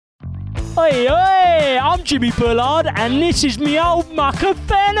Hey, hey, I'm Jimmy Bullard, and this is me old mucker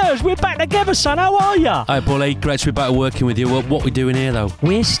Fenners. We're back together, son. How are ya? Hi, Bully. Great to be back working with you. What we doing here, though?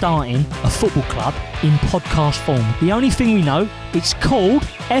 We're starting a football club in podcast form. The only thing we know, it's called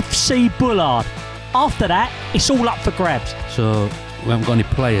FC Bullard. After that, it's all up for grabs. So, we haven't got any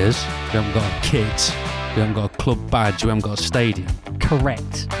players, we haven't got kids, we haven't got a club badge, we haven't got a stadium.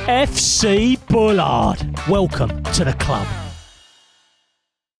 Correct. FC Bullard. Welcome to the club.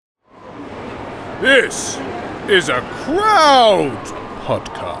 This is a crowd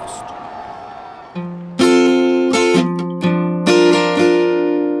podcast.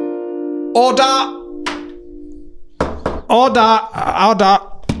 Order!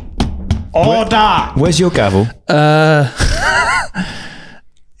 Where's your gavel?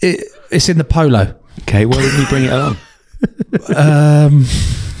 It's in the polo. Okay, why didn't you bring it along?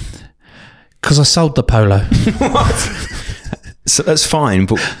 Because I sold the polo. What? So that's fine,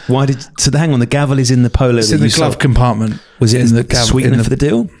 but why did... So hang on, the gavel is in the polo. It's in the glove compartment. Was it in the sweetener for the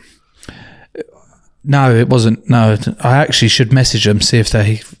deal? No, it wasn't. No, I actually should message them, see if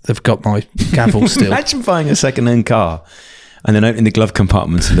they've got my gavel still. Imagine buying a second-hand car and then opening the glove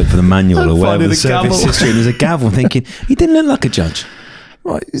compartment to look for the manual or whatever, the service history, and there's a gavel, thinking, he didn't look like a judge.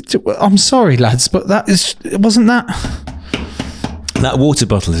 Right, I'm sorry, lads, but it wasn't that. That water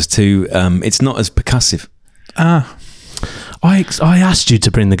bottle is too... it's not as percussive. I asked you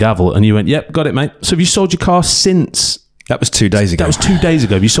to bring the gavel and you went, yep, got it, mate. So have you sold your car since? That was 2 days ago. That was 2 days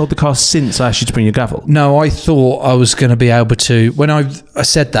ago. Have you sold the car since I asked you to bring your gavel? No, I thought I was going to be able to... When I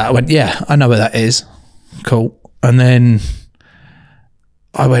said that, I went, yeah, I know where that is. Cool. And then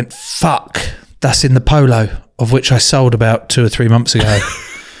I went, fuck, that's in the polo, of which I sold about 2 or 3 months ago.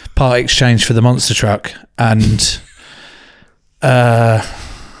 Part exchange for the monster truck. And I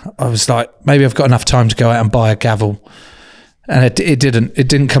was like, maybe I've got enough time to go out and buy a gavel. And it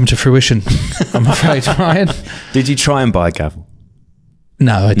didn't come to fruition, I'm afraid, Ryan. Did you try and buy a gavel?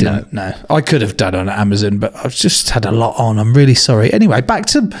 No, I didn't. No. I could have done on Amazon, but I've just had a lot on. I'm really sorry. Anyway, back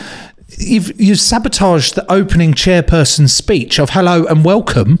to... You've sabotaged the opening chairperson's speech of hello and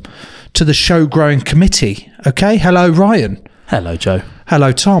welcome to the show growing committee. Okay? Hello, Ryan. Hello, Joe.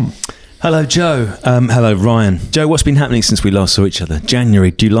 Hello, Tom. Hello, Joe. Hello, Ryan. Joe, what's been happening since we last saw each other?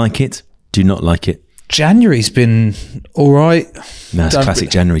 January, do you like it? Do you not like it? January's been all right. No, it's classic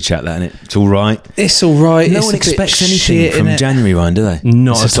January chat, that, isn't it? It's all right. It's all right. No one expects anything from January, Ryan, do they?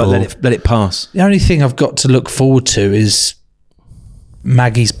 Not at all. Let it pass. The only thing I've got to look forward to is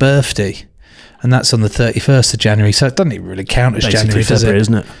Maggie's birthday, and that's on the 31st of January, so it doesn't even really count as Basically January, does February, it?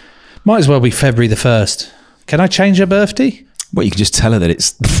 isn't it? Might as well be February the 1st. Can I change her birthday? Well, you can just tell her that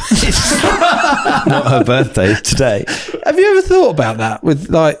it's not her birthday today. Have you ever thought about that? With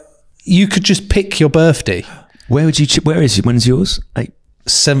like, you could just pick your birthday. Where is it? When's yours?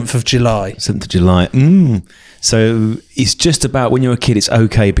 7th of July. 7th of July. So it's just about when you're a kid, it's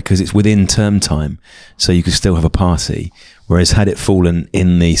okay because it's within term time, so you can still have a party. Whereas had it fallen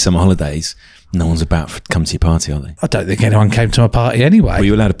in the summer holidays, no one's about to come to your party, are they? I don't think anyone came to my party anyway. Were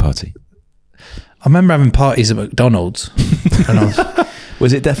you allowed a party? I remember having parties at McDonald's.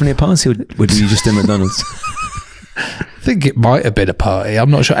 Was it definitely a party, or were you just in McDonald's? I think it might have been a party.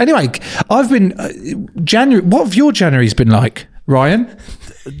 I'm not sure. Anyway, I've been January. What have your January's been like, Ryan?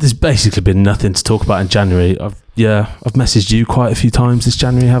 There's basically been nothing to talk about in January. I've messaged you quite a few times this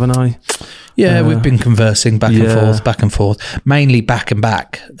January, haven't I? Yeah, we've been conversing back and forth, mainly back and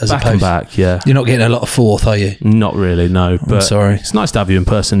back. Back and back, yeah. You're not getting a lot of forth, are you? Not really, no. But I'm sorry. It's nice to have you in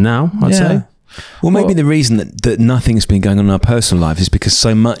person now, I'd say. Well, maybe the reason that nothing's been going on in our personal lives is because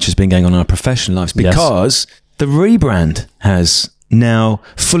so much has been going on in our professional lives, because the rebrand has now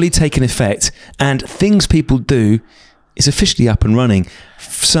fully taken effect and Things People Do is officially up and running.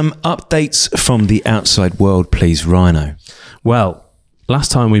 Some updates from the outside world, please, Rhino. Well,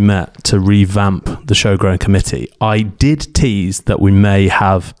 last time we met to revamp the show growing committee, I did tease that we may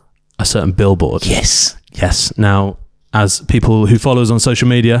have a certain billboard. Yes. Now, as people who follow us on social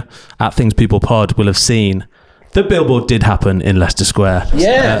media at Things People Pod will have seen, the billboard did happen in Leicester Square.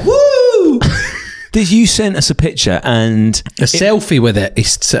 Yeah. Woo! You sent us a picture and... A selfie with it.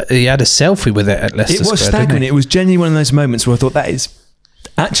 He had a selfie with it at Leicester Square. It was staggering. It was genuinely one of those moments where I thought, that is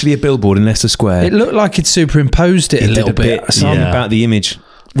actually a billboard in Leicester Square. It looked like he'd superimposed it a little bit. Something about the image.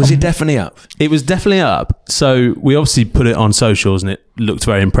 Was it definitely up? It was definitely up. So we obviously put it on socials and it looked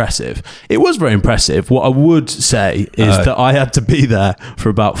very impressive. It was very impressive. What I would say is that I had to be there for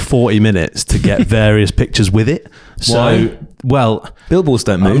about 40 minutes to get various pictures with it. So, why? Well, billboards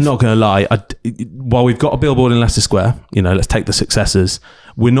don't move. I'm not going to lie. While we've got a billboard in Leicester Square, let's take the successes.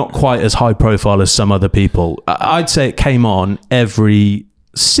 We're not quite as high profile as some other people. I'd say it came on every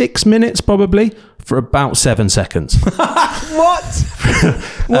 6 minutes probably for about 7 seconds. What?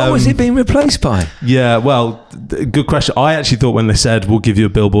 What was it being replaced by? Yeah, well, good question. I actually thought when they said we'll give you a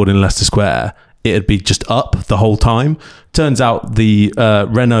billboard in Leicester Square, it'd be just up the whole time. Turns out the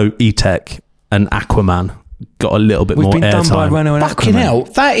Renault E-Tech and Aquaman got a little bit more We've been done by airtime. Renault and Fucking Aquaman. hell,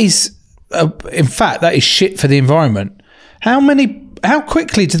 that is, in fact, that is shit for the environment. How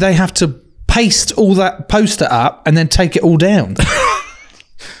quickly do they have to paste all that poster up and then take it all down?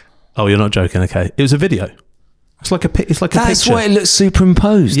 Oh, you're not joking? Okay, it was a video. It's like a That's picture. why it looks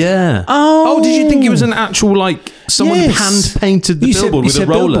superimposed. Yeah. Oh. Did you think it was an actual, like, someone Yes. hand painted the You said- billboard you with a said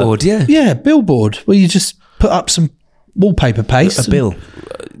roller? billboard, yeah. Yeah, billboard, where you just put up some wallpaper paste. A bill.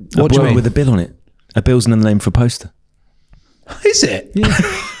 What do you mean? With a bill on it. A bill's another name for a poster. Is it? Yeah.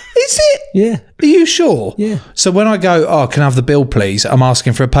 Is it? Yeah. Are you sure? Yeah. So when I go, can I have the bill, please? I'm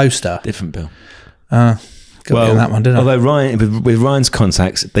asking for a poster. Different bill. Got me on that one, didn't I? Although Ryan, with Ryan's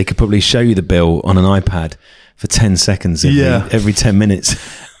contacts, they could probably show you the bill on an iPad for 10 seconds every 10 minutes.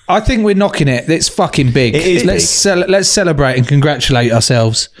 I think we're knocking it. It's fucking big. It is Let's celebrate and congratulate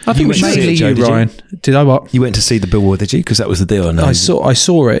ourselves. I think we should Mainly see it, Joe, you, did you? Ryan. Did I what? You went to see the billboard, did you? Because that was the deal. No, I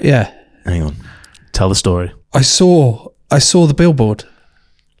saw it. Yeah, Hang on. Tell the story. I saw the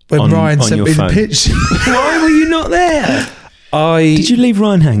when Ryan on sent your me phone. the picture. Why were you not there? I Did you leave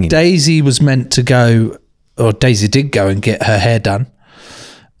Ryan hanging? Daisy was meant to go, or Daisy did go and get her hair done.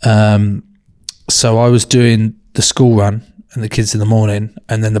 So I was doing the school run and the kids in the morning,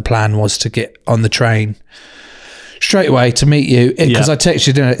 and then the plan was to get on the train straight away to meet you because I texted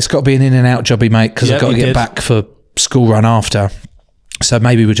you, didn't it? It's got to be an in and out jobby, mate, because I've got to get back for school run after. So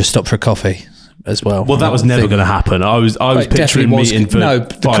maybe we'll just stop for a coffee as well. Well, that was never going to happen. I was picturing meeting for no,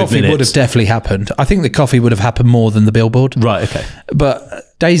 the 5 coffee minutes. would have definitely happened. I think the coffee would have happened more than the billboard. Right, okay. But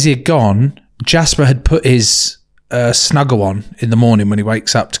Daisy had gone. Jasper had put his snuggle on in the morning when he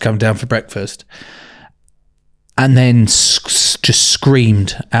wakes up to come down for breakfast, and then just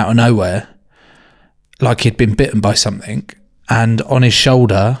screamed out of nowhere like he'd been bitten by something. And on his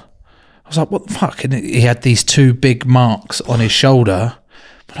shoulder, I was like, what the fuck? And he had these 2 big marks on his shoulder.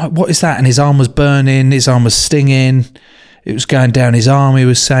 I'm like, what is that? And his arm was burning, his arm was stinging, it was going down his arm, he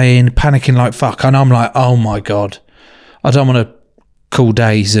was saying, panicking like fuck. And I'm like, oh my God, I don't want to call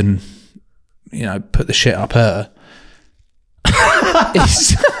Days and, put the shit up her.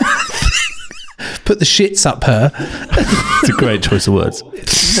 Put the shits up her. It's a great choice of words.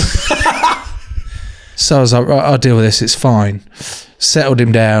 So I was like, right, I'll deal with this, it's fine. Settled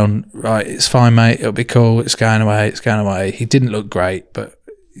him down, right, it's fine, mate, it'll be cool, it's going away. He didn't look great, but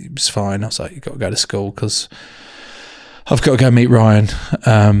he was fine. I was like, you've got to go to school because I've got to go meet Ryan.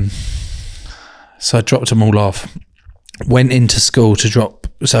 So I dropped them all off, went into school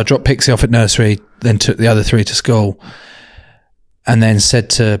so I dropped Pixie off at nursery, then took the other 3 to school, and then said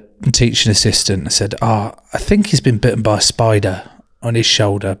to the teaching assistant, I said, I think he's been bitten by a spider on his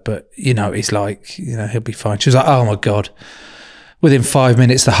shoulder, but he's like, he'll be fine. She was like, oh my God. Within 5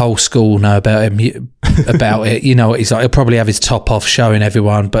 minutes, the whole school know about him, about it. You know what he's like. He'll probably have his top off showing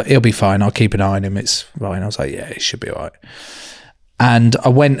everyone, but he'll be fine. I'll keep an eye on him. It's fine. I was like, yeah, it should be all right. And I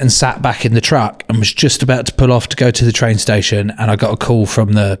went and sat back in the truck and was just about to pull off to go to the train station. And I got a call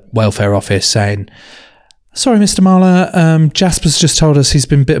from the welfare office saying, sorry, Mr. Marler, Jasper's just told us he's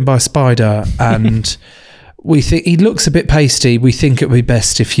been bitten by a spider and we think he looks a bit pasty. We think it would be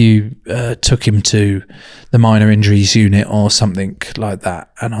best if you took him to the minor injuries unit or something like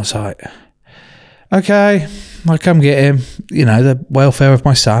that. And I was like, okay, I'll come get him. The welfare of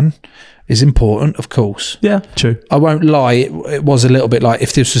my son is important, of course. Yeah, true. I won't lie. It was a little bit like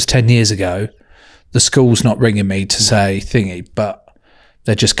if this was 10 years ago, the school's not ringing me to say thingy, but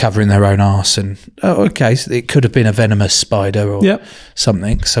they're just covering their own arse. And, okay, so it could have been a venomous spider or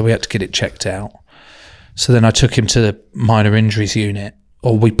something. So we had to get it checked out. So then I took him to the minor injuries unit,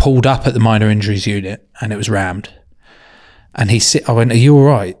 or we pulled up at the minor injuries unit and it was rammed. And I went, are you all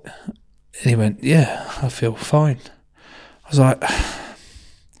right? And he went, yeah, I feel fine. I was like,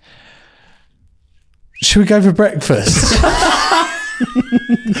 should we go for breakfast?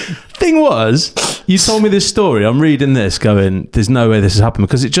 Thing was, you told me this story. I'm reading this going, there's no way this has happened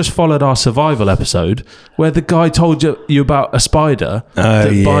because it just followed our survival episode where the guy told you about a spider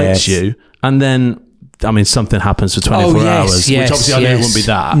that bites you and then something happens for 24 hours, which obviously I knew it wouldn't be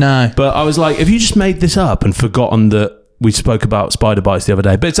that. No. But I was like, have you just made this up and forgotten that we spoke about spider bites the other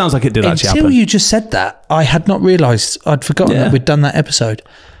day? But it sounds like it did actually happen. Until you just said that, I had not realised. I'd forgotten that we'd done that episode.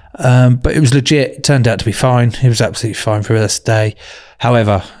 But it was legit. It turned out to be fine. He was absolutely fine for the rest of the day.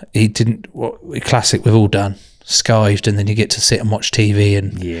 However, he didn't, classic we've all done. skived, and then you get to sit and watch TV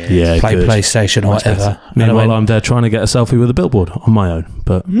and Yeah, play good. PlayStation or whatever. Meanwhile, I'm there trying to get a selfie with a billboard on my own,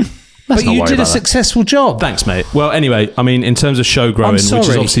 but But not you worry did a about that. successful job. Thanks, mate. Well, anyway, I mean, in terms of show growing, which is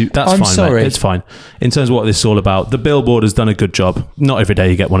obviously that's fine, sorry. mate. It's fine. In terms of what this is all about, the Billboard has done a good job. Not every day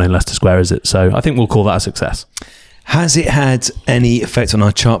you get one in Leicester Square, is it? So I think we'll call that a success. Has it had any effect on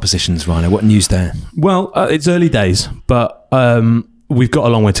our chart positions, Rhino? What news there? Well, it's early days, but we've got a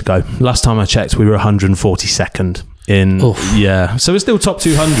long way to go. Last time I checked, we were 142nd in. Oof. Yeah, so it's still top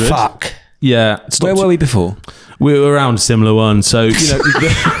 200. Fuck. Yeah, it's Where were we before? We were around a similar one, so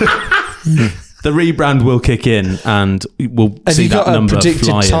the rebrand will kick in, and we'll Have see you that got a number predicted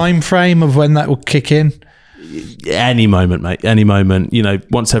flying. time frame of when that will kick in? Any moment, mate. Any moment.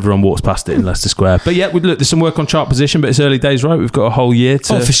 Once everyone walks past it in Leicester Square. But yeah, look, there's some work on chart position, but it's early days, right? We've got a whole year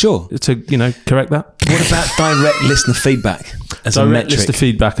to, for sure. to correct that. What about direct listener feedback as a Direct metric? listener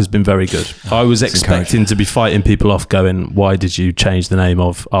feedback has been very good. I was expecting to be fighting people off going, why did you change the name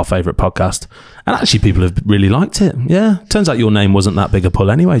of our favourite podcast? And actually people have really liked it. Yeah. Turns out your name wasn't that big a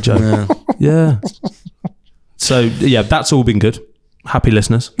pull anyway, Joe. Yeah. So yeah, that's all been good. Happy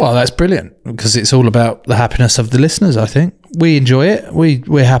listeners. Well, that's brilliant because it's all about the happiness of the listeners. I think we enjoy it.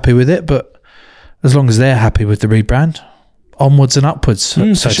 We're happy with it, but as long as they're happy with the rebrand, onwards and upwards, so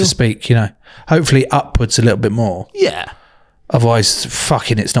to speak. Hopefully upwards a little bit more. Yeah. Otherwise,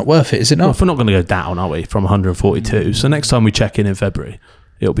 fucking, it's not worth it, is it not? Well, if we're not going to go down, are we, from 142? So next time we check in February,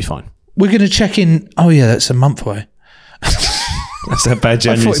 it'll be fine. We're going to check in. Oh yeah, that's a month away. That's a bad I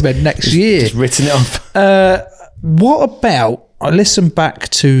January. thought you meant next year. Just written it off. What about? I listened back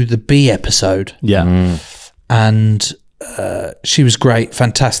to the B episode. Yeah. And she was great,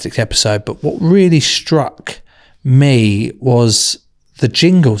 fantastic episode. But what really struck me was the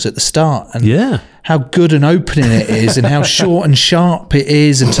jingles at the start and how good an opening it is and how short and sharp it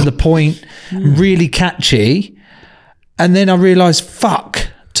is and to the point, really catchy. And then I realised, fuck,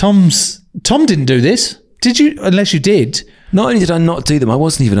 Tom didn't do this. Did you? Unless you did. Not only did I not do them, I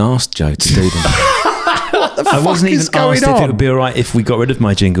wasn't even asked Joe to do them. I wasn't even asked if it would be all right if we got rid of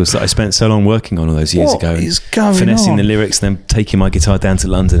my jingles that I spent so long working on all those years ago. What is going finessing on? the lyrics, then taking my guitar down to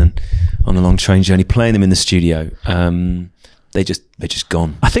London and on a long train journey, playing them in the studio. They just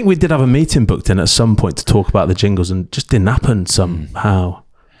gone. I think we did have a meeting booked in at some point to talk about the jingles and just didn't happen somehow.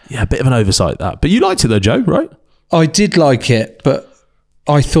 Yeah, a bit of an oversight that. But you liked it though, Joe, right? I did like it, but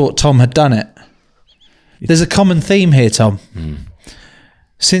I thought Tom had done it. There's a common theme here, Tom.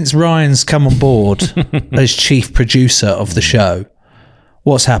 Since Ryan's come on board as chief producer of the show,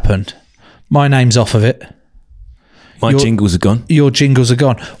 what's happened? My name's off of it. My jingles are gone. Your jingles are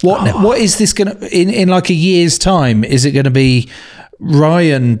gone. What is this going to, in like a year's time, is it going to be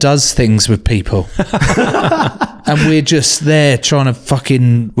Ryan does things with people and we're just there trying to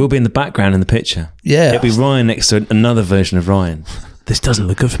fucking... We'll be in the background in the picture. Yeah. It'll be Ryan next to another version of Ryan. This doesn't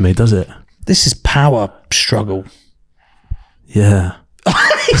look good for me, does it? This is power struggle. Yeah.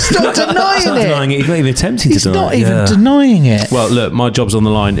 He's not denying it. Denying it. He's not even attempting He's to deny not it. even denying it. Well, look, my job's on the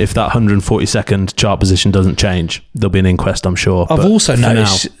line. If that 142nd chart position doesn't change, there'll be an inquest, I'm sure. I've But also for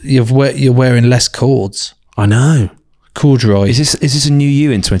noticed now- you're wearing less cords. I know. Corduroy. Is this a new you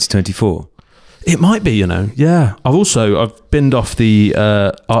in 2024? It might be, Yeah. I've binned off the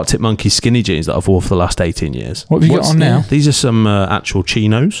Arctic Monkey skinny jeans that I've worn for the last 18 years. What have you got on now? These are some actual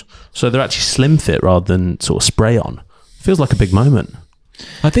chinos. So they're actually slim fit rather than sort of spray on. Feels like a big moment.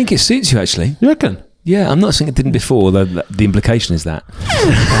 I think it suits you, actually. You reckon? Yeah, I'm not saying it didn't before, although the implication is that.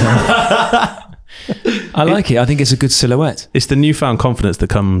 I like it. I think it's a good silhouette. It's the newfound confidence that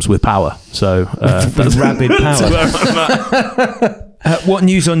comes with power. So With rapid power. What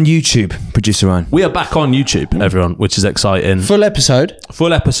news on YouTube, producer Ryan? we are back on YouTube, everyone, which is exciting. Full episode.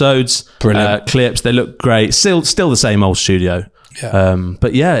 Full episodes, Brilliant. clips. They look great. Still the same old studio. Yeah.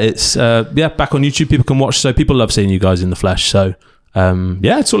 But yeah, it's back on YouTube. People can watch. So people love seeing you guys in the flesh. So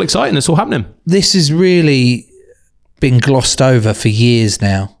it's all exciting. It's all happening. This has really been glossed over for years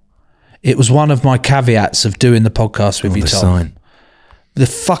now. It was one of my caveats of doing the podcast with you, The Tom. sign. The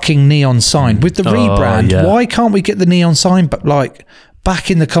fucking neon sign. With the rebrand, yeah. why can't we get the neon sign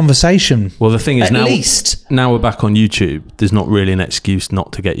back in the conversation? Well, the thing is At least. now we're back on YouTube. There's not really an excuse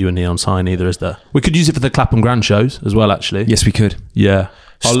not to get you a neon sign either, is there? We could use it for the Clapham Grand shows as well, actually. Yes, we could. Yeah.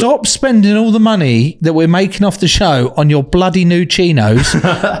 Stop spending all the money that we're making off the show on your bloody new chinos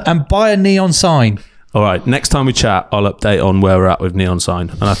and buy a neon sign. All right. Next time we chat, I'll update on where we're at with neon sign,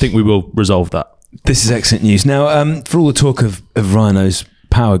 and I think we will resolve that. This is excellent news. Now, for all the talk of Rhino's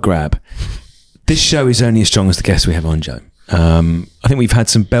power grab, this show is only as strong as the guests we have on, Joe. I think we've had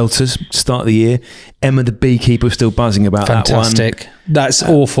some belters start of the year. Emma the Beekeeper was still buzzing about Fantastic. that one. That's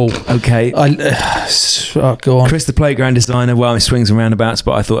awful. Okay. Go on. Chris the Playground Designer, well, it swings and roundabouts,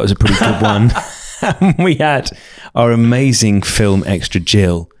 but I thought it was a pretty good one. We had our amazing film extra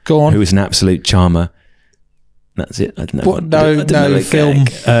Jill, Go on. who was an absolute charmer. That's it. I don't know. What? No film.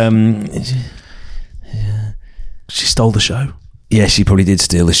 She stole the show. Yeah, she probably did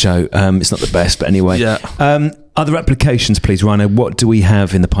steal the show. It's not the best, but anyway. Yeah. Other applications, please, Rhino. What do we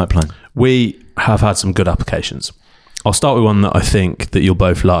have in the pipeline? We have had some good applications. I'll start with one that I think that you'll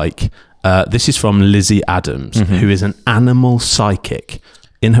both like. This is from Lizzie Adams, who is an animal psychic.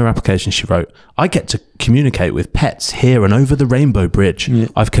 In her application, she wrote, I get to communicate with pets here and over the Rainbow Bridge. Yeah.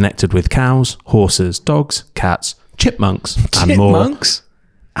 I've connected with cows, horses, dogs, cats, chipmunks, and more. Chipmunks?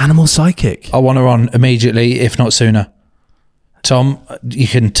 Animal psychic. I want her on immediately, if not sooner. Tom, you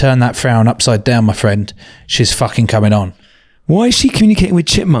can turn that frown upside down, my friend. She's fucking coming on. Why is she communicating with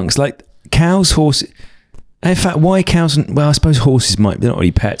chipmunks? Like cows, horses... In fact, why cows and... Well, I suppose horses might... They're not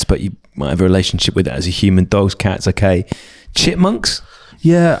really pets, but you might have a relationship with it as a human. Dogs, cats, okay. Chipmunks?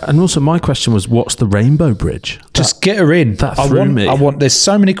 Yeah, and also my question was, what's the Rainbow Bridge? Just get her in. That threw me. There's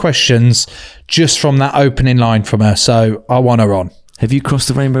so many questions just from that opening line from her, so I want her on. Have you crossed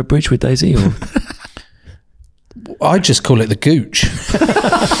the Rainbow Bridge with Daisy? Or? I just call it the gooch.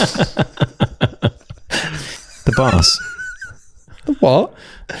 The bars. What?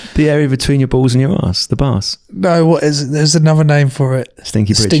 The area between your balls and your ass. The bars. No, what is it? There's another name for it.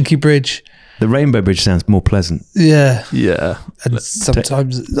 Stinky Bridge. Stinky Bridge. The Rainbow Bridge sounds more pleasant. Yeah. Yeah. And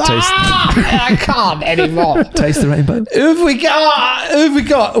sometimes... I can't anymore. Taste the rainbow? Who have we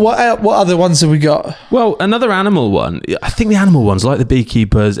got? What other ones have we got? Well, another animal one. I think the animal ones, like the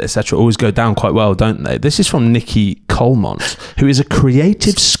beekeepers, etc., always go down quite well, don't they? This is from Nikki Colmont, who is a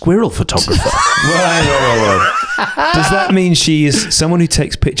creative squirrel photographer. Whoa. Does that mean she is someone who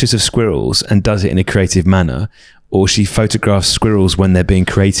takes pictures of squirrels and does it in a creative manner, or she photographs squirrels when they're being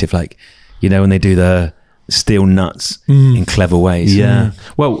creative, like, you know, when they do the steal nuts in clever ways? Yeah.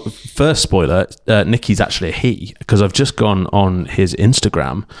 Well, first spoiler, Nikki's actually a he, because I've just gone on his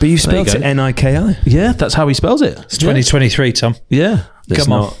Instagram. But you spelled it Niki? Yeah, that's how he spells it. It's 2023, Tom. Yeah.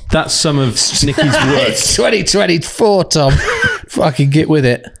 Come on. That's some of Nikki's work. It's 2024, Tom. Fucking get with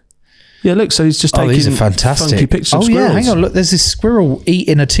it. Yeah, look, so he's just taking these are fantastic. funky pictures of squirrels. Yeah, hang on, look, there's this squirrel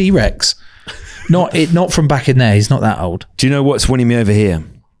eating a T-Rex. Not from back in there, he's not that old. Do you know what's winning me over here?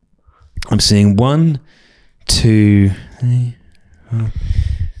 I'm seeing 1, 2, 3, 4,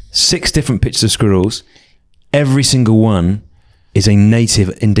 6 different pictures of squirrels. Every single one is a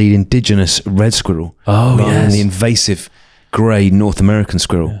native, indeed indigenous red squirrel. Oh, rather than yes. the invasive grey North American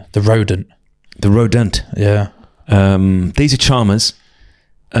squirrel. Yeah. The rodent. The rodent. Yeah. These are charmers.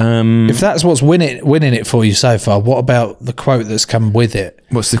 If that's what's winning it for you so far, what about the quote that's come with it?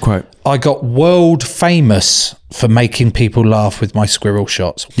 What's the quote? I got world famous for making people laugh with my squirrel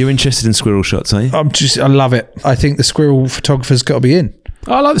shots. You're interested in squirrel shots, are you? I love it. I think the squirrel photographer's got to be in.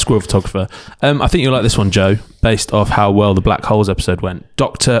 I like the squirrel photographer. I think you'll like this one, Joe, based off how well the Black Holes episode went.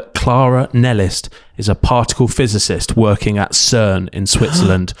 Dr. Clara Nellist is a particle physicist working at CERN in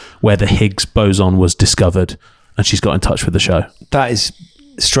Switzerland, where the Higgs boson was discovered, and she's got in touch with the show. That is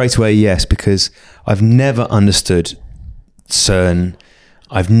straight away yes, because I've never understood CERN.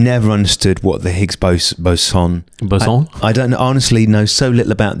 I've never understood what the Higgs boson. I don't honestly know so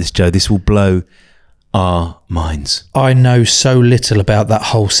little about this, Joe. This will blow our minds. I know so little about that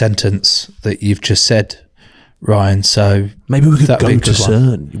whole sentence that you've just said, Ryan. So maybe we could that'd be go a to good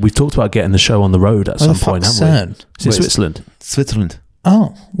CERN. We've talked about getting the show on the road at some point, haven't we? It's in Switzerland. Switzerland.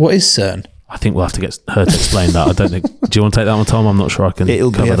 Oh, what is CERN? I think we'll have to get her to explain that. I don't think. Do you want to take that one, Tom? I'm not sure I can.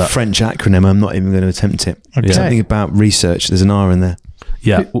 It'll be a that. French acronym. I'm not even going to attempt it. Okay. Something about research. There's an R in there.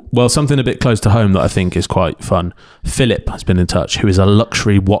 Yeah. Well, something a bit close to home that I think is quite fun. Philip has been in touch, who is a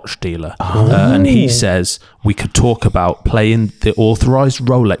luxury watch dealer. And he says we could talk about playing the authorised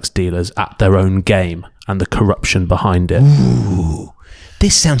Rolex dealers at their own game and the corruption behind it. Ooh.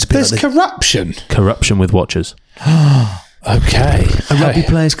 This sounds a bit There's like corruption. Corruption with watches. Okay. rugby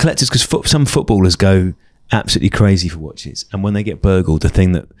players, collectors, because some footballers go absolutely crazy for watches. And when they get burgled, the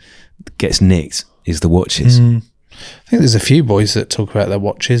thing that gets nicked is the watches. I think there's a few boys that talk about their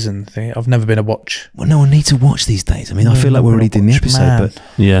watches and think I've never been a watch. Well, no one needs to watch these days. I mean, I feel like we're already doing the episode, but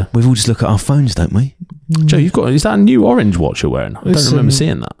Yeah. we've all just look at our phones, don't we? Joe, is that a new orange watch you're wearing? I don't remember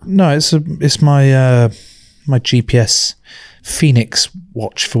seeing that. No, it's my my GPS Phoenix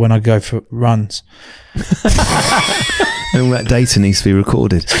watch for when I go for runs. And all that data needs to be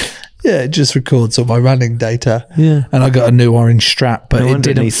recorded. Yeah, it just records all my running data. Yeah. And I got a new orange strap, but No it wonder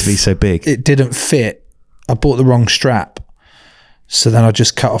it didn't needs to be so big. It didn't fit. I bought the wrong strap. So then I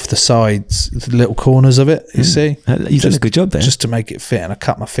just cut off the sides, the little corners of it, you see? You've done a good job there. Just to make it fit, and I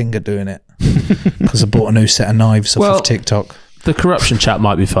cut my finger doing it. Because I bought a new set of knives off of TikTok. The corruption chat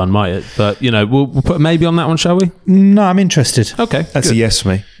might be fun, might it? But, you know, we'll put a maybe on that one, shall we? No, I'm interested. Okay. That's good. a yes for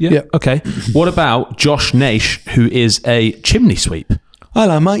me. Yeah. Okay. What about Josh Naish, who is a chimney sweep?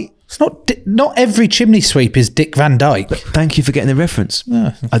 Hello, mate. It's not every chimney sweep is Dick Van Dyke. Thank you for getting the reference.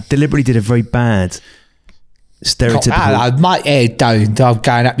 I deliberately did a very bad stereotypical. My head down, I'm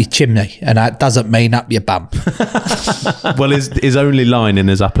going up your chimney, and that doesn't mean up your bum. Well, his only line in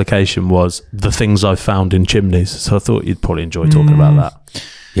his application was the things I've found in chimneys. So I thought you'd probably enjoy talking about that.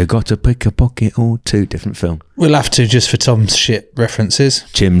 You got to pick a pocket or two. Different film. We'll have to, just for Tom's shit references.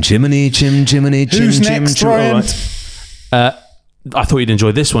 Chim Jiminy, Chim Jiminy, Chim Who's Jim. next, All Ryan? right. I thought you'd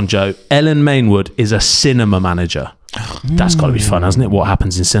enjoy this one, Joe. Ellen Mainwood is a cinema manager. That's got to be fun, hasn't it? What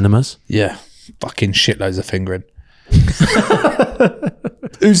happens in cinemas? Yeah. Fucking shitloads of fingering.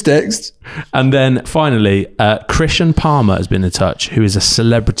 Who's next? And then finally, Christian Palmer has been in touch, who is a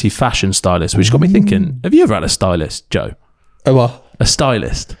celebrity fashion stylist, which got me thinking, have you ever had a stylist, Joe? Oh, what? A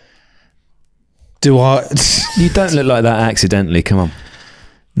stylist? Do I? You don't look like that accidentally. Come on.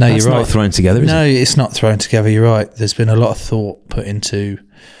 No, That's you're right. not thrown together, is No, it? it's not thrown together. You're right. There's been a lot of thought put into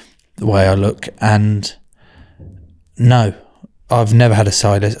the way I look, and no, I've never had a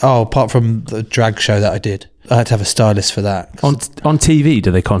stylist. Oh, apart from the drag show that I did, I had to have a stylist for that. On TV,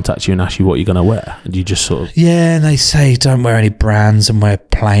 do they contact you and ask you what you're going to wear? And you just sort of... Yeah, and they say don't wear any brands and wear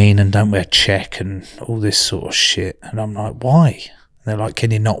plain and don't wear check and all this sort of shit. And I'm like, why? They're like, can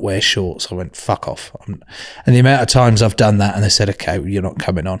you not wear shorts? I went, fuck off. And the amount of times I've done that and they said, okay, well, you're not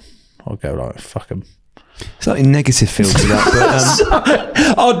coming on. I'll go like, fuck them. Slightly negative feel to that.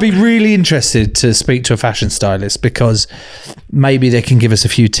 But, I'd be really interested to speak to a fashion stylist because maybe they can give us a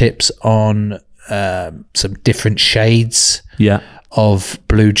few tips on some different shades of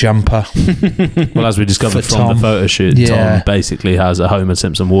blue jumper. Well, as we discovered For from Tom. the photo shoot, Yeah. Tom basically has a Homer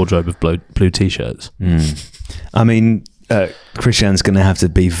Simpson wardrobe of blue T-shirts. I mean, Christian's going to have to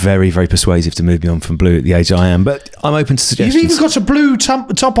be very, very persuasive to move me on from blue at the age I am. But I'm open to You've suggestions. even got a blue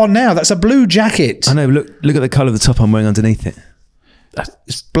top on now. That's a blue jacket. I know. Look at the colour of the top I'm wearing underneath it.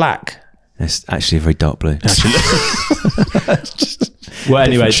 It's black. It's actually a very dark blue. Well,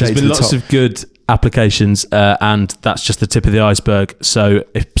 anyway, Different shades there's been of the lots top. of good applications, and that's just the tip of the iceberg. So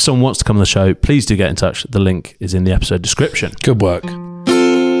if someone wants to come on the show, please do get in touch. The link is in the episode description. Good work.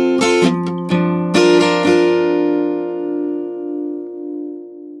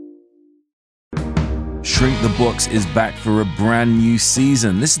 Shrink the Box is back for a brand new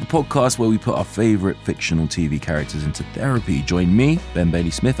season. This is the podcast where we put our favourite fictional TV characters into therapy. Join me, Ben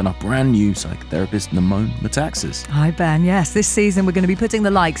Bailey-Smith, and our brand new psychotherapist, Namone Metaxas. Hi, Ben. Yes, this season we're going to be putting the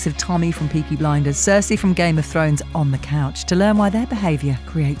likes of Tommy from Peaky Blinders, Cersei from Game of Thrones on the couch to learn why their behaviour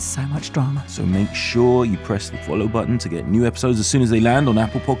creates so much drama. So make sure you press the follow button to get new episodes as soon as they land on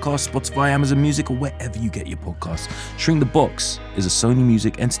Apple Podcasts, Spotify, Amazon Music, or wherever you get your podcasts. Shrink the Box is a Sony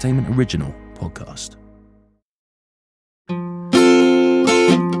Music Entertainment original podcast.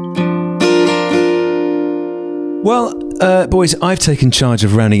 Well, boys, I've taken charge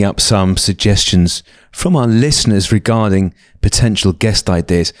of rounding up some suggestions from our listeners regarding potential guest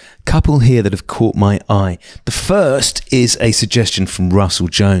ideas. Couple here that have caught my eye. The first is a suggestion from Russell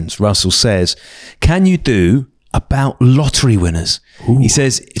Jones. Russell says, can you do about lottery winners? Ooh. He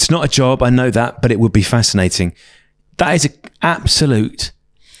says, it's not a job, I know that, but it would be fascinating. That is an absolute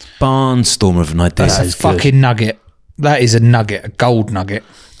barnstormer of an idea. That's a fucking nugget. That is a nugget, a gold nugget.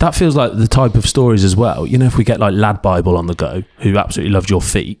 That feels like the type of stories as well. You know, if we get like Lad Bible on the go, who absolutely loved your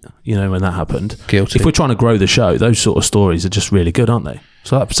feet, you know, when that happened. Guilty. If we're trying to grow the show, those sort of stories are just really good, aren't they?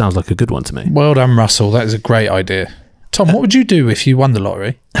 So that sounds like a good one to me. Well done, Russell. That is a great idea. Tom, what would you do if you won the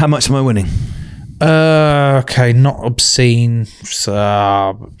lottery? How much am I winning? Okay, not obscene,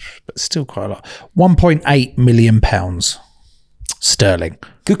 but still quite a lot. £1.8 million sterling.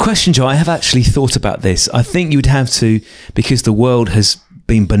 Good question, Joe. I have actually thought about this. I think you'd have to, because the world has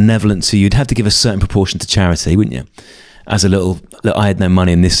been benevolent to you, you'd have to give a certain proportion to charity, wouldn't you? As a little, I had no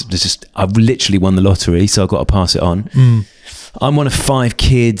money and this was just, I've literally won the lottery, so I've got to pass it on. I'm one of 5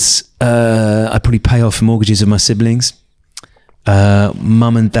 kids. I probably pay off mortgages of my siblings.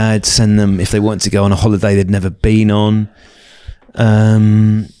 Mum and dad send them, if they want to go on a holiday they'd never been on.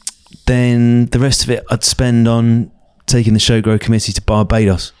 Then the rest of it I'd spend on taking the Showgrow committee to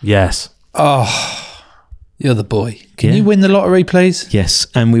Barbados. Yes. Oh, You're the boy. Can Yeah. you win the lottery, please? Yes,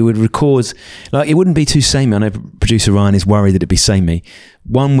 and we would record, like, it wouldn't be too samey. I know producer Ryan is worried that it'd be samey.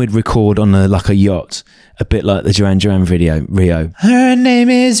 One we'd record on like a yacht, a bit like the Duran Duran video, Rio. Her name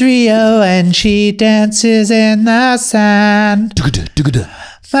is Rio and she dances in the sand. Cross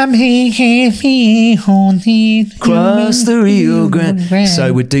the Rio Grande.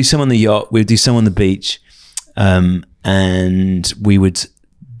 So we'd do some on the yacht, we'd do some on the beach, and we would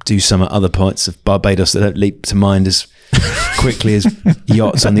do some at other parts of Barbados that don't leap to mind as quickly as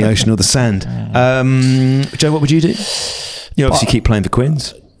yachts on the ocean or the sand. Joe, what would you do? You obviously keep playing for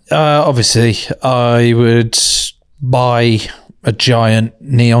Quins. Obviously, I would buy a giant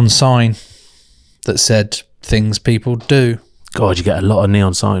neon sign that said things people do. God, you get a lot of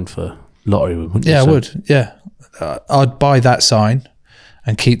neon sign for lottery, wouldn't you? Yeah, I would. Yeah. I'd buy that sign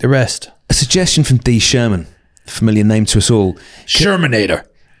and keep the rest. A suggestion from D. Sherman, a familiar name to us all. Shermanator.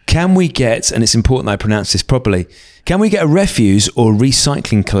 Can we get, and it's important I pronounce this properly, can we get a refuse or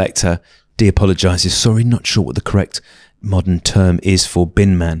recycling collector? D apologises. Sorry, not sure what the correct modern term is for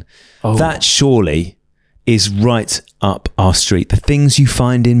bin man. Oh. That surely is right up our street. The things you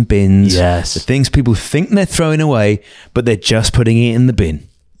find in bins. Yes. The things people think they're throwing away, but they're just putting it in the bin.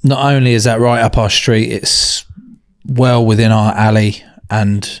 Not only is that right up our street, it's well within our alley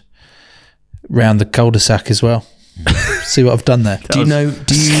and round the cul-de-sac as well. See what I've done there? Do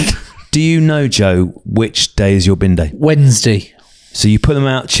you know, Joe, which day is your bin day? Wednesday. So you put them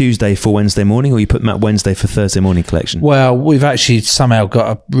out Tuesday for Wednesday morning, or you put them out Wednesday for Thursday morning collection? Well, we've actually somehow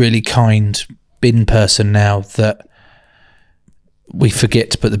got a really kind bin person now that we forget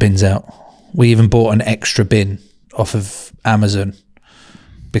to put the bins out. We even bought an extra bin off of Amazon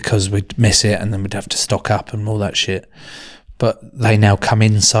because we'd miss it and then we'd have to stock up and all that shit. But they now come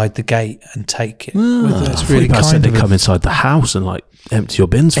inside the gate and take it. It's really I kind said of they them. come inside the house and like empty your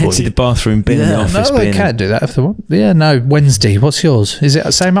bins for Empty you. the bathroom bin and the Yeah. office No, they bin. can't do that if they want. Yeah, no, Wednesday. What's yours? Is it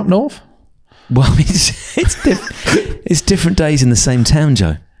the same up north? Well, it's different days in the same town,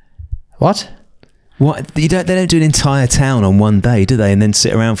 Joe. What? What they don't do an entire town on one day, do they? And then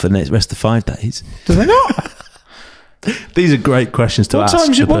sit around for the rest of 5 days. Do they not? These are great questions to ask.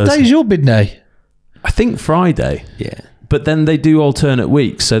 What day's your bin day? I think Friday. Yeah. But then they do alternate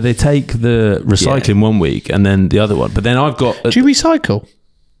weeks. So they take the recycling one week and then the other one. But then I've got... Do you recycle?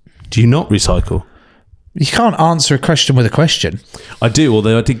 Do you not recycle? You can't answer a question with a question. I do,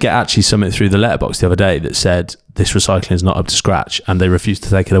 although I did get actually something through the letterbox the other day that said this recycling is not up to scratch and they refused to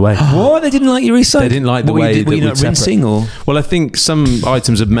take it away. What? They didn't like your recycling? They didn't like the What, way were you that not we'd rinsing or? Well, I think some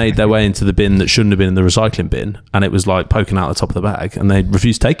items have made their way into the bin that shouldn't have been in the recycling bin, and it was like poking out the top of the bag, and they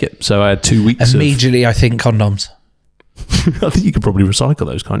refused to take it. So I had 2 weeks Immediately, I think condoms. I think you could probably recycle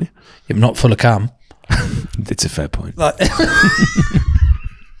those, can't you? You're not full of cum. It's a fair point.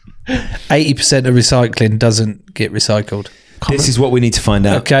 80% of recycling doesn't get recycled. This is what we need to find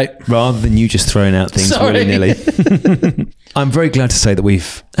out. Okay. Rather than you just throwing out things Sorry. willy-nilly. I'm very glad to say that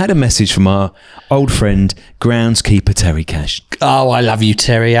we've had a message from our old friend, groundskeeper Terry Cash. Oh, I love you,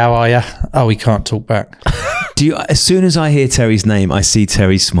 Terry. How are you? Oh, he can't talk back. As soon as I hear Terry's name, I see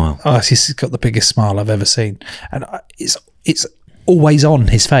Terry's smile. Oh, he's got the biggest smile I've ever seen. And it's always on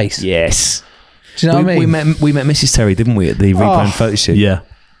his face. Yes. Do you know what I mean? We met Mrs. Terry, didn't we, at the rebrand photo shoot? Yeah.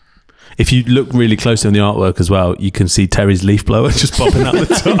 If you look really closely on the artwork as well, you can see Terry's leaf blower just popping out the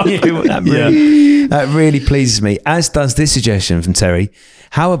top. That really pleases me, as does this suggestion from Terry.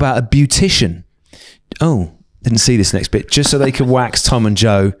 How about a beautician? Oh, didn't see this next bit. Just so they could wax Tom and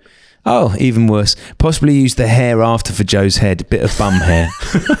Joe. Oh, even worse. Possibly use the hair after for Joe's head. A bit of bum hair,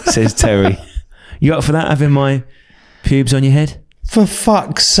 says Terry. You up for that, having my pubes on your head? For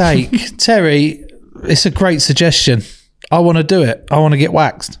fuck's sake, Terry, it's a great suggestion. I want to do it. I want to get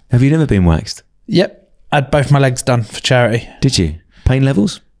waxed. Have you never been waxed? Yep. I had both my legs done for charity. Did you? Pain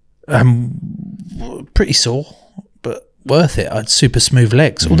levels? Pretty sore, but worth it. I had super smooth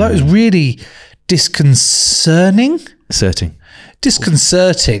legs. Although it was really disconcerting.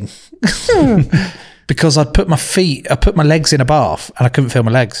 Because I'd put my legs in a bath and I couldn't feel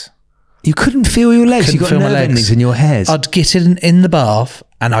my legs. You couldn't feel your legs? You got nerve endings in your hairs? I'd get in the bath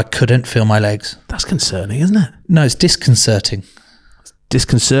and I couldn't feel my legs. That's concerning, isn't it? No, it's disconcerting.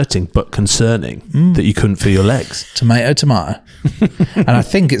 Disconcerting, but concerning that you couldn't feel your legs. Tomato. And I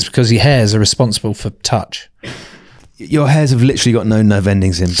think it's because your hairs are responsible for touch. Your hairs have literally got no nerve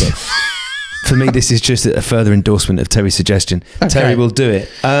endings in, but for me, this is just a further endorsement of Terry's suggestion. Okay. Terry will do it.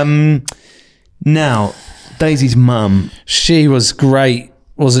 Now, Daisy's mum. She was great,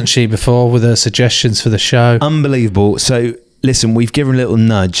 wasn't she, before with her suggestions for the show? Unbelievable. So, listen, we've given her a little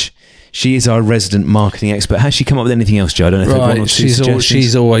nudge. She is our resident marketing expert. Has she come up with anything else, Joe? I don't know if right,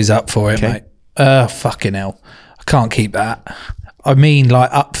 she's always up for it, mate. Fucking hell. I can't keep that. I mean,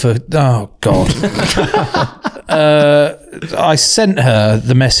 like, up for... Oh, God. I sent her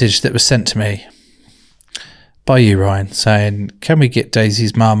the message that was sent to me by you, Ryan, saying, can we get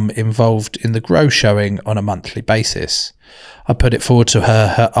Daisy's mum involved in the Grow showing on a monthly basis? I put it forward to her.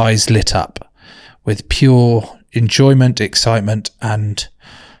 Her eyes lit up with pure enjoyment, excitement, and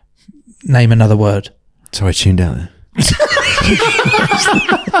name another word. Sorry, I tuned out there.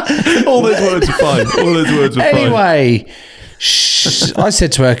 All those words are fine. Anyway, I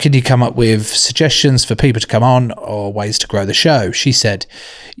said to her, can you come up with suggestions for people to come on or ways to grow the show? She said,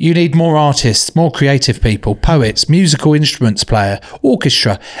 you need more artists, more creative people, poets, musical instruments player,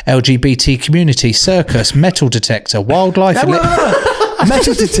 orchestra, LGBT community, circus, metal detector, wildlife.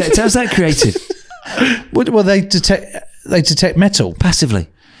 Metal detector, how's that creative? Well, they detect metal. Passively.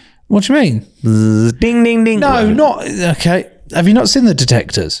 What do you mean? Ding, ding, ding. No, not... Okay. Have you not seen The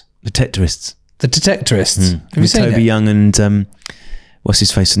Detectors? Detectorists. The Detectorists. Have you With seen Toby it? Young and what's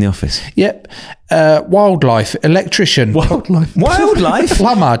his face in The Office? Yep. Wildlife, electrician. Wildlife. Wildlife?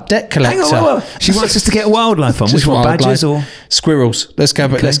 Plumber, debt collector. Hang on. She wants us to get wildlife on. Just Which one, wildlife. badgers or... Squirrels. Let's go.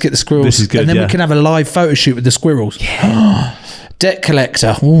 Let's get the squirrels. This is good, and then yeah. we can have a live photo shoot with the squirrels. Debt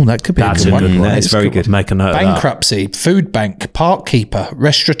collector. Oh, that could be That's a good a good one. one. That is very good. Make a note of that. Bankruptcy, food bank, park keeper,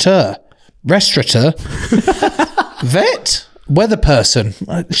 restaurateur, vet, weather person.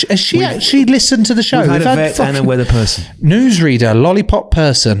 Has she actually listened to the show? We've had We've a vet and a weather person. Newsreader, lollipop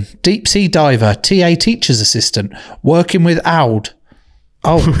person, deep sea diver, TA teacher's assistant, working with ALD.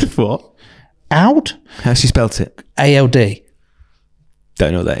 What? ALD? How's she spelt it? ALD.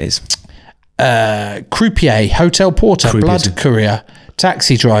 Don't know what that is. Croupier, hotel porter, Croupiers. blood courier,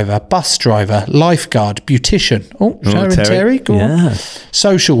 taxi driver, bus driver, lifeguard, beautician. Oh, Sharon Terry, go on.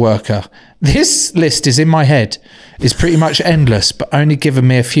 Social worker. This list is in my head. Is pretty much endless, but only given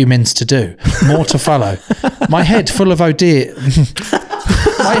me a few minutes to do. More to follow. My head full of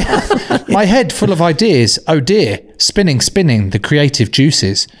my head full of ideas. Oh dear. Spinning, the creative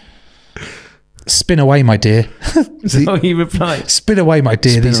juices. Spin away, my dear. So he replied. Spin away, my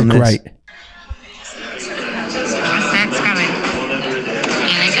dear. Spin These are on this. great. That's going.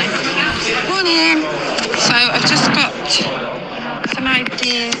 There you go. Morning. So I've just got some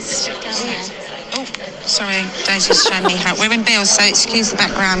ideas. Oh, sorry, Daisy's showing me how. We're in Bill's, so excuse the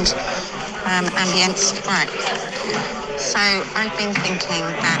background ambience. Right. So I've been thinking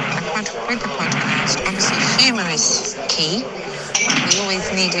that with the podcast, obviously humour is key. We always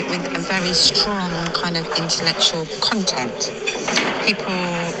need it with a very strong kind of intellectual content. People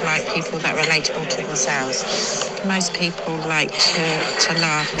like people that are relatable to themselves. Most people like to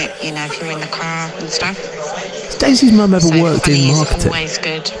laugh, you know, if you're in the car and stuff. Has Daisy's mum ever worked in marketing? Funny is always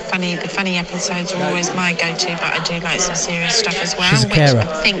good. The funny episodes are always my go-to, but I do like some serious stuff as well, She's a which carer.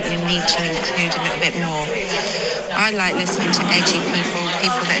 I think you need to include a little bit more. I like listening to edgy people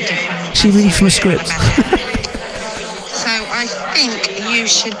that are different. She reading from a script. So I think you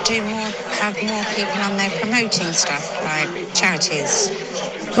should have more people on there promoting stuff like charities.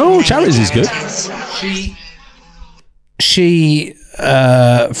 Oh, charities is good. She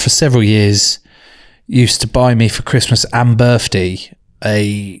for several years used to buy me for Christmas and birthday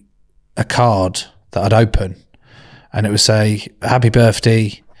a card that I'd open, and it would say, "Happy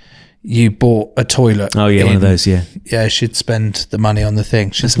birthday, you bought a toilet." Oh yeah, one of those. Yeah. Yeah, she'd spend the money on the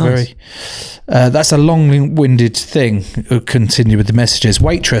thing. She's That's nice. that's a long-winded thing. We'll continue with the messages.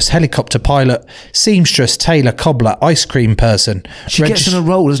 Waitress, helicopter pilot, seamstress, tailor, cobbler, ice cream person. She gets on a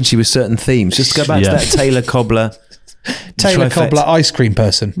roll, doesn't she, with certain themes? Just to go back to Yeah. that tailor cobbler. Tailor, trifecta. cobbler, ice cream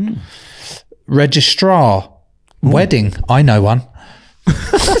person. Registrar, wedding. I know one.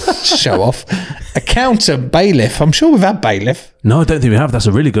 Show off. Accountant, bailiff. I'm sure we've had bailiff. No, I don't think we have. That's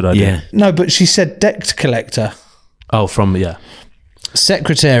a really good idea. Yeah. No, but she said debt collector. Oh, yeah.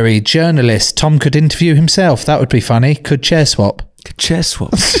 Secretary, journalist. Tom could interview himself. That would be funny. Could chair swap. Chair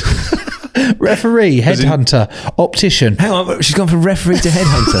swap. Referee, headhunter, optician. Hang on, she's gone from referee to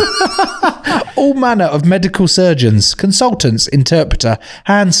headhunter. All manner of medical surgeons, consultants, interpreter,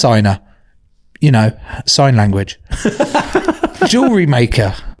 hand signer. You know, sign language. Jewellery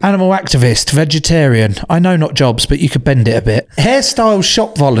maker, animal activist, vegetarian. I know not jobs, but you could bend it a bit. Hairstyle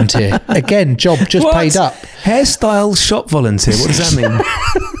shop volunteer. Again, job just What? paid up. Hairstyle shop volunteer. What does that mean?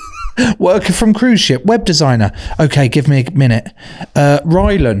 Worker from cruise ship, web designer. Okay, give me a minute.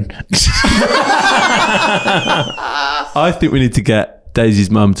 Rylan. I think we need to get Daisy's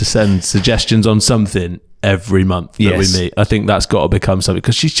mum to send suggestions on something every month that Yes. we meet. I think that's got to become something,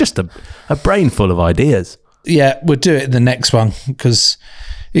 because she's just a brain full of ideas. Yeah, we'll do it in the next one because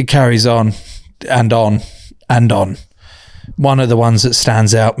it carries on and on and on. one of the ones that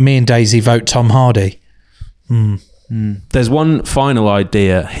stands out. Me and Daisy vote Tom Hardy. There's one final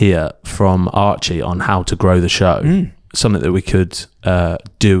idea here from Archie on how to grow the show. Something that we could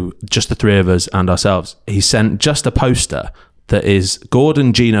do, just the three of us and ourselves. He sent just a poster that is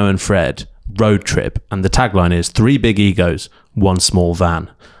Gordon, Gino and Fred road trip, and the tagline is 3 big egos, 1 small van.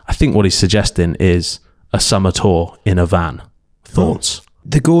 I think what he's suggesting is a summer tour in a van. Thoughts?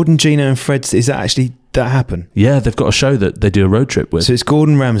 The Gordon, Gino and Fred, is that actually that happen? Yeah, they've got a show that they do a road trip with. So it's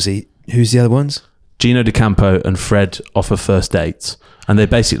Gordon Ramsay. Who's the other ones? Gino DeCampo and Fred offer first dates, and they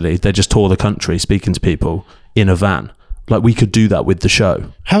just tour the country speaking to people in a van. Like, we could do that with the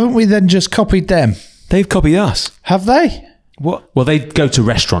show. Haven't we then just copied them? They've copied us. Have they? What? Well, they go to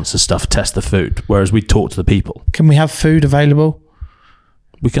restaurants and stuff, test the food, whereas we talk to the people. Can we have food available?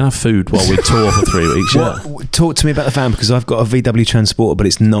 We can have food while we tour for 3 weeks. Talk to me about the van, because I've got a VW Transporter, but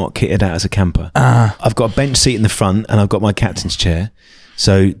it's not kitted out as a camper. I've got a bench seat in the front, and I've got my captain's chair.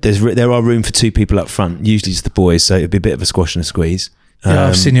 So there are room for 2 people up front, usually just the boys. So it'd be a bit of a squash and a squeeze. Yeah,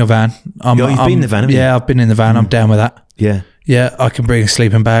 I've seen your van. You've been in the van, haven't you? Yeah, I've been in the van. I'm down with that. Yeah. Yeah, I can bring a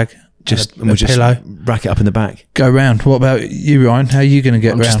sleeping bag. We'll just pillow. rack it up in the back. Go round. What about you, Ryan? How are you going to get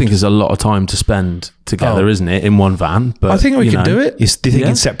I round? just think there's a lot of time to spend together, isn't it, in one van? But I think we can do it. You're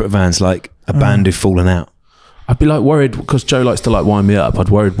thinking separate vans, like a band who've fallen out. I'd be like worried, because Joe likes to like wind me up. I'd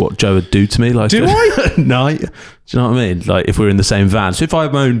worried what Joe would do to me. Like, do I? No. Do you know what I mean? Like, if we're in the same van. So if I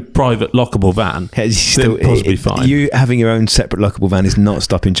have my own private lockable van, Still, then possibly fine. You having your own separate lockable van is not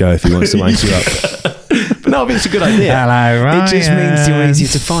stopping Joe if he wants to wind you up. But no, I think it's a good idea. Hello, Ryan. It just means you're easier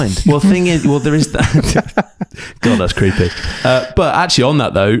to find. Well, there is that. God, that's creepy. But actually, on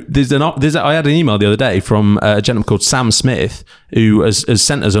that though, I had an email the other day from a gentleman called Sam Smith, who has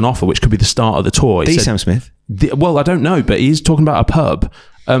sent us an offer, which could be the start of the tour. He said, Sam Smith? Well, I don't know, but he's talking about a pub.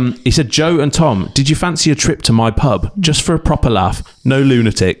 He said, Joe and Tom, did you fancy a trip to my pub just for a proper laugh? No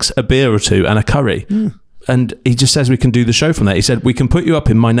lunatics, a beer or 2 and a curry. And he just says we can do the show from there. He said, we can put you up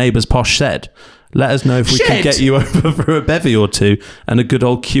in my neighbour's posh shed. Let us know if we can get you over for a bevy or 2 and a good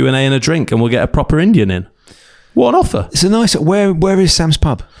old Q&A and a drink, and we'll get a proper Indian in. What an offer. It's a nice... Where is Sam's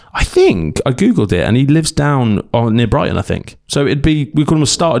pub? I think I googled it, and he lives down near Brighton, I think. So it'd be, we could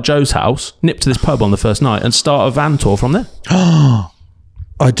almost start at Joe's house, nip to this pub on the first night, and start a van tour from there. I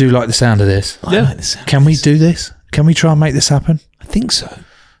do like the sound of this. I like the sound. Can we do this? Can we try and make this happen? I think so.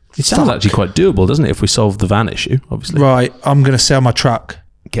 It sounds actually quite doable, doesn't it? If we solve the van issue, obviously. Right, I'm going to sell my truck.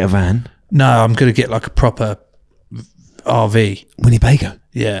 Get a van. No, I'm going to get like a proper RV. Winnebago.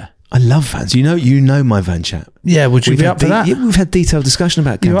 Yeah. I love vans. You know my van chap. Yeah, would you be up for that? Yeah, we've had detailed discussion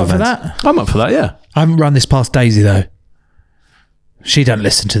about camper You up for vans. that? I'm up for that, yeah. I haven't run this past Daisy though. She don't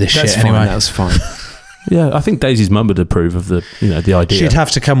listen to this That's shit fine, anyway. That's fine. Yeah, I think Daisy's mum would approve of the idea. She'd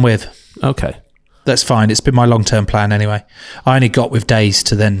have to come with. Okay. That's fine. It's been my long-term plan anyway. I only got with Days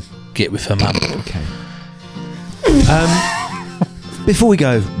to then get with her mum. Okay. Before we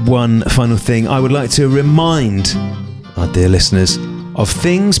go, one final thing. I would like to remind our dear listeners of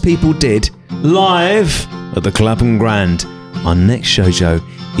things people did live at the Club and Grand. Our next show, Joe,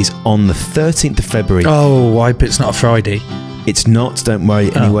 is on the 13th of February. Oh, I hope it's not a Friday. It's not, don't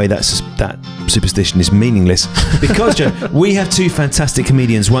worry. Anyway, that superstition is meaningless. Because, Joe, we have 2 fantastic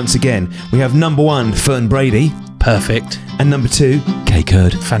comedians once again. We have number 1, Fern Brady. Perfect. And number 2, Kay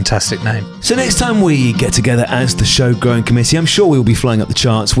Kurd. Fantastic name. So next time we get together as the show growing committee, I'm sure we'll be flying up the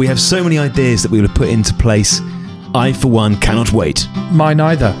charts. We have so many ideas that we will have put into place. I, for one, cannot wait. Mine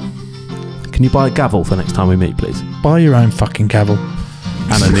either. Can you buy a gavel for next time we meet, please? Buy your own fucking gavel.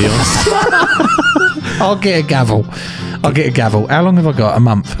 And a neon. I'll get a gavel. How long have I got? A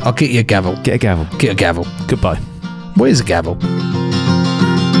month. I'll get you a gavel. Get a gavel. Get a gavel. Goodbye. What is a gavel?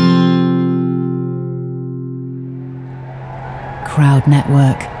 Crowd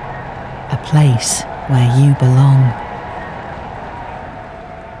Network, a place where you belong.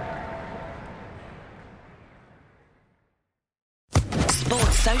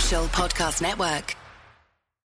 Sports Social Podcast Network.